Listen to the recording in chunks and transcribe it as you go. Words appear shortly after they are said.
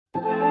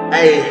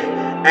Hey,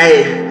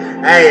 hey,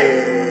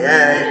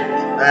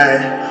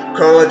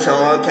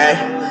 krowuhtonan, okay?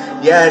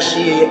 Yeah,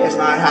 she is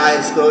my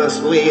high school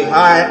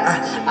sweetheart.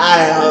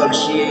 I hope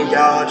she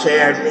don't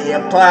tear me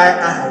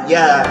apart.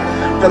 Yeah,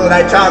 feeling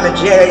like Tom and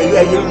Jerry.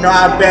 Yeah, you know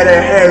I better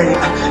hurry.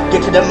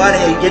 Get to the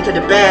money, get to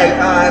the bag.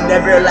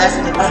 Never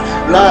lasting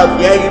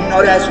love. Yeah, you know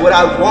that's what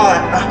I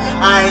want.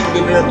 I ain't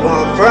even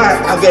going front.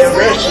 I'm getting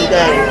rich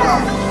today.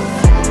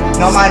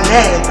 Know my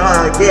name,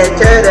 get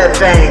to the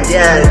fame.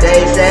 Yeah,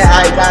 they say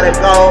I gotta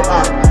go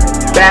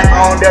back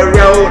on the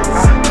road.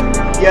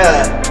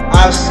 Yeah,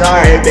 I'm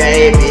sorry,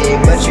 baby,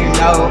 but you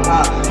know,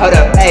 hold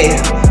up, hey,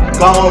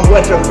 going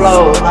with the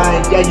flow.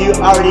 Yeah, you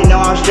already know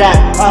I'm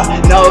strapped.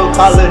 No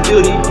Call of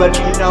Duty, but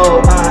you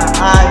know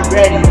I'm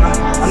ready.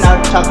 I'm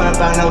not talking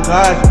about no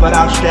guns, but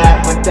I'm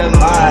strapped with the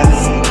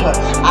money.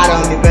 I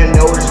don't even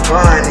know what's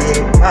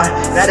funny.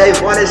 Now they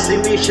wanna see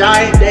me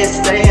shine, they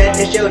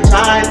saying it's your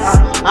time.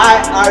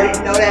 I already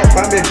know that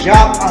from the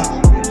jump.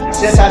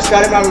 Since I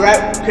started my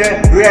rap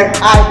career,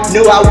 I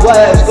knew I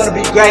was gonna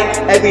be great.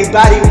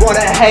 Everybody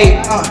wanna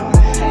hate.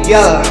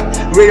 Yeah,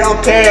 we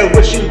don't care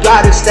what you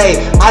gotta say.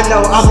 I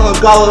know I'm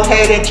gonna go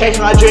ahead and chase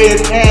my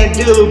dreams and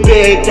do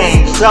big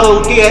things.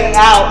 So get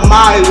out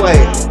my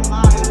way.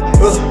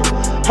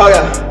 Hold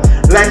up.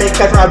 Let me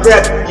catch my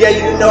breath. Yeah,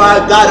 you know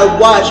I gotta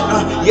watch.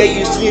 Yeah,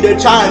 you see the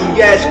time.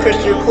 Yeah, it's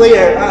crystal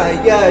clear.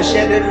 Yeah,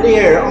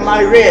 chandelier on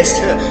my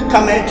wrist.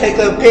 Come and take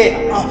a pic.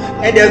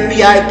 And the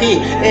VIP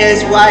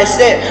is why I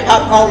said,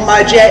 hop on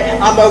my jet.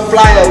 I'ma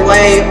fly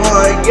away.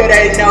 Yeah,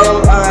 they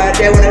know.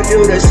 They wanna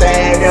do the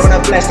same. They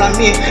wanna flex on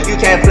me. You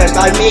can't flex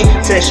on me.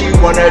 Says she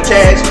wanna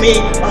text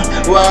me.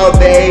 Well,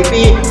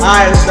 baby,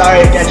 I'm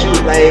sorry that you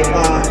late.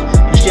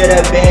 You should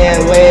have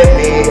been with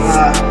me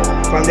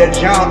from the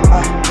jump.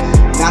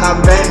 Now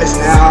I'm famous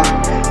now.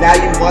 Now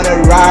you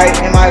wanna ride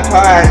in my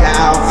car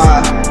now.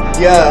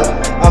 Yeah,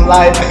 I'm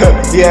like,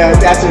 yeah,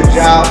 that's a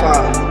job.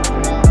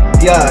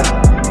 Yeah,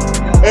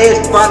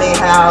 it's funny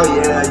how,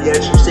 yeah,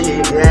 you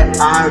see that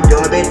I'm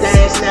doing big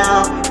things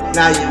now.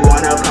 Now you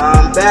wanna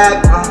come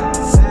back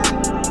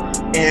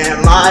in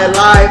my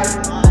life,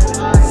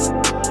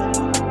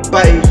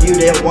 but you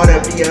didn't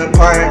wanna be a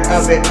part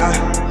of it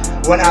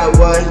when I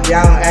was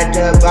down at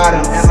the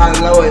bottom at my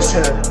lowest.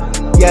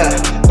 Yeah,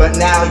 but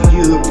now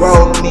you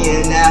broke me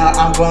and now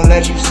I'm gonna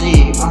let you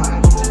see.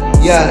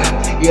 Yeah,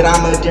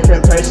 I'm a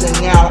different person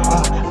now.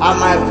 I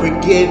might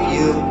forgive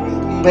you,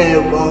 but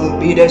it won't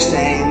be the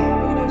same.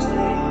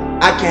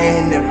 I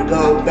can't never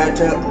go back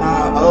to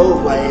my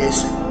old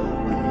ways.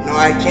 No,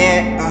 I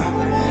can't.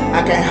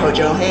 I can't hold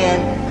your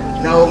hand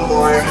no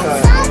more.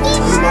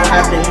 You gon'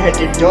 have to hit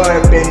the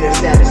door. Been the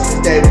savage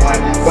since day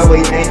one, but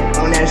we ain't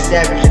on that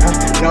savage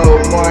no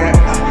more.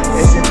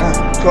 It's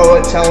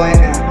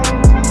krowuhtonan.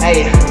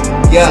 Hey,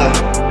 yeah,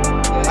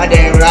 my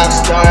damn rock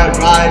star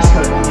rise,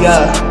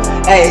 yeah.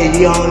 Hey,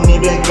 you don't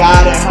even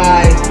gotta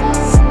hide.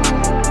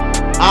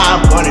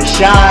 I'm gonna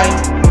shine.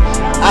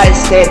 I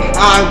said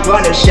I'm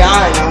gonna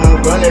shine,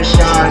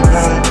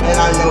 and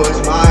I know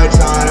it's my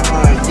time,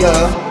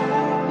 yeah.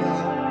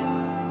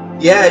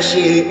 Yeah,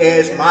 she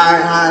is my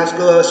high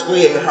school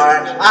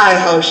sweetheart. I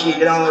hope she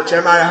don't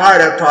tear my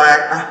heart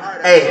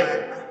apart. Hey,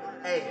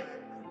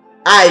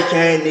 I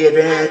can't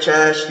even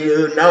trust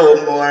you no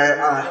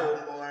more.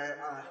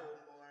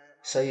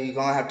 So you're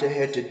gonna have to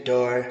hit the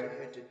door,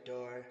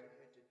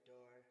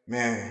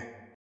 man.